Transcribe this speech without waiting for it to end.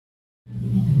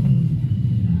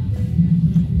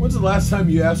When's the last time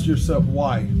you asked yourself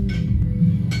why?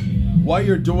 Why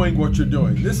you're doing what you're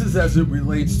doing? This is as it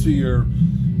relates to your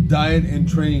diet and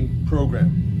training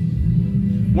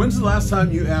program. When's the last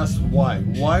time you asked why?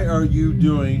 Why are you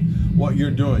doing what you're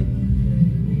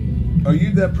doing? Are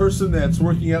you that person that's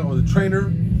working out with a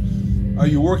trainer? Are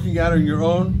you working out on your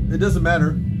own? It doesn't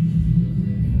matter.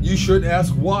 You should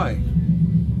ask why.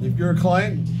 If you're a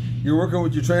client, you're working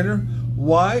with your trainer,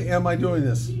 why am I doing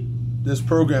this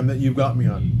program that you've got me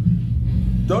on?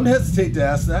 Don't hesitate to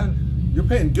ask that. You're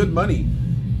paying good money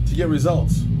to get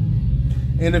results.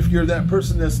 And if you're that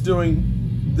person that's doing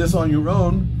this on your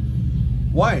own,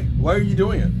 why? Why are you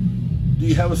doing it? Do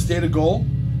you have a stated goal?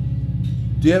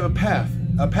 Do you have a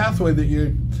pathway that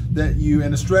you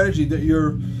and a strategy that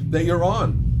you're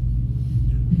on?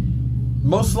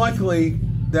 Most likely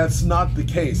that's not the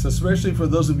case, especially for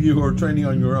those of you who are training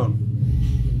on your own.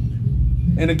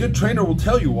 And a good trainer will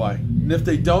tell you why. And if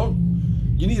they don't,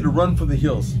 you need to run for the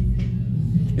hills.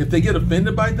 If they get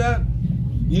offended by that,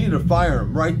 you need to fire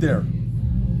them right there.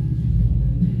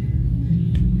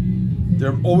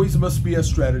 There always must be a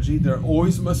strategy. There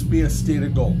always must be a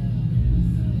stated goal.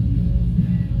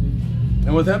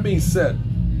 And with that being said,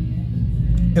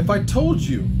 if I told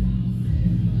you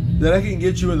that I can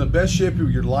get you in the best shape of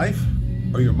your life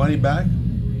or your money back,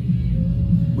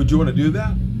 would you want to do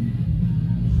that?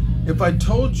 If I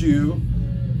told you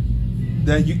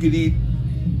that you could eat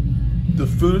the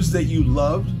foods that you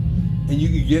loved and you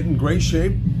could get in great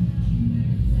shape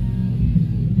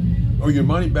or your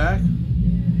money back,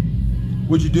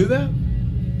 would you do that?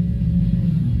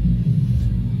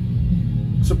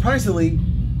 Surprisingly,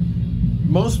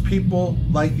 most people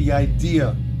like the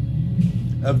idea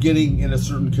of getting in a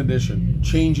certain condition,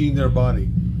 changing their body.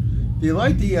 They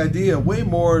like the idea way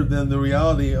more than the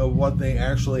reality of what they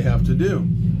actually have to do.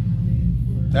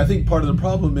 I think part of the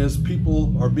problem is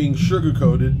people are being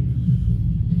sugar-coated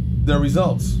their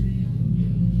results.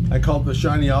 I call it the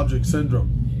shiny object syndrome.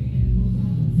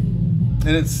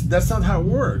 And that's not how it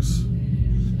works.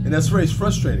 And that's very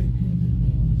frustrating.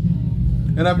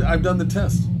 And I've done the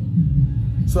test.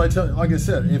 So like I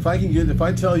said, if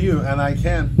I tell you and I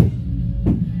can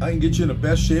get you in the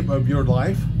best shape of your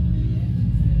life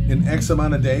in X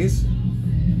amount of days,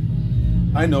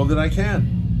 I know that I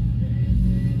can.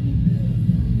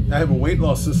 I have a weight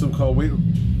loss system called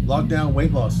Lockdown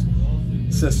Weight Loss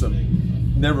System.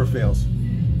 Never fails.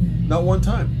 Not one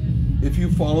time. If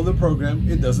you follow the program,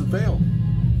 it doesn't fail.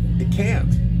 It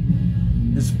can't.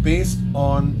 It's based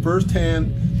on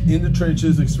first-hand, in the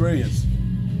trenches experience.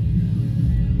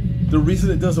 The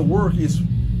reason it doesn't work is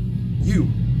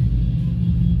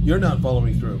you're not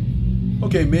following through.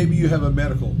 Okay, maybe you have a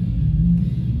medical.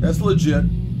 That's legit.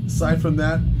 Aside from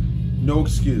that, no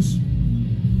excuse.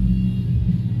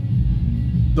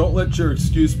 Don't let your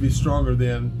excuse be stronger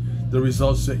than the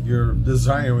results that you're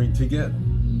desiring to get.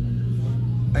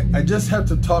 I just have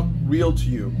to talk real to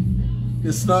you.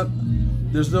 There's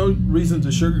no reason to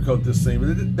sugarcoat this thing,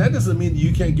 but that doesn't mean that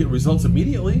you can't get results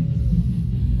immediately.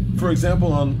 For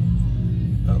example, on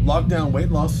lockdown weight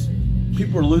loss,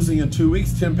 people are losing in 2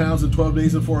 weeks 10 pounds in 12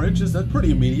 days and 4 inches. That's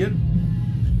pretty immediate.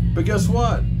 But guess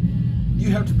what?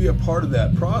 You have to be a part of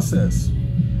that process.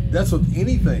 That's with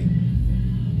anything.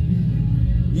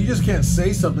 You just can't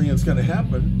say something that's going to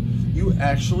happen. You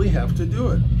actually have to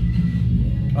do it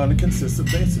on a consistent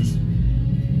basis.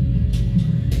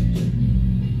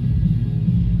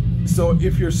 So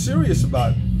if you're serious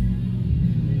about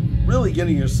really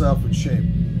getting yourself in shape,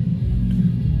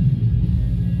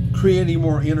 creating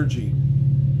more energy,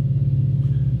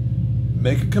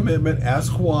 make a commitment,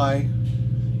 ask why,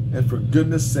 and for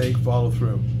goodness sake, follow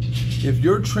through. If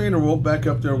your trainer won't back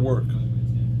up their work,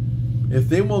 if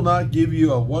they will not give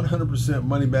you a 100%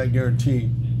 money back guarantee,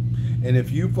 and if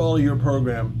you follow your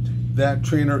program, that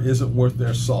trainer isn't worth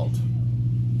their salt.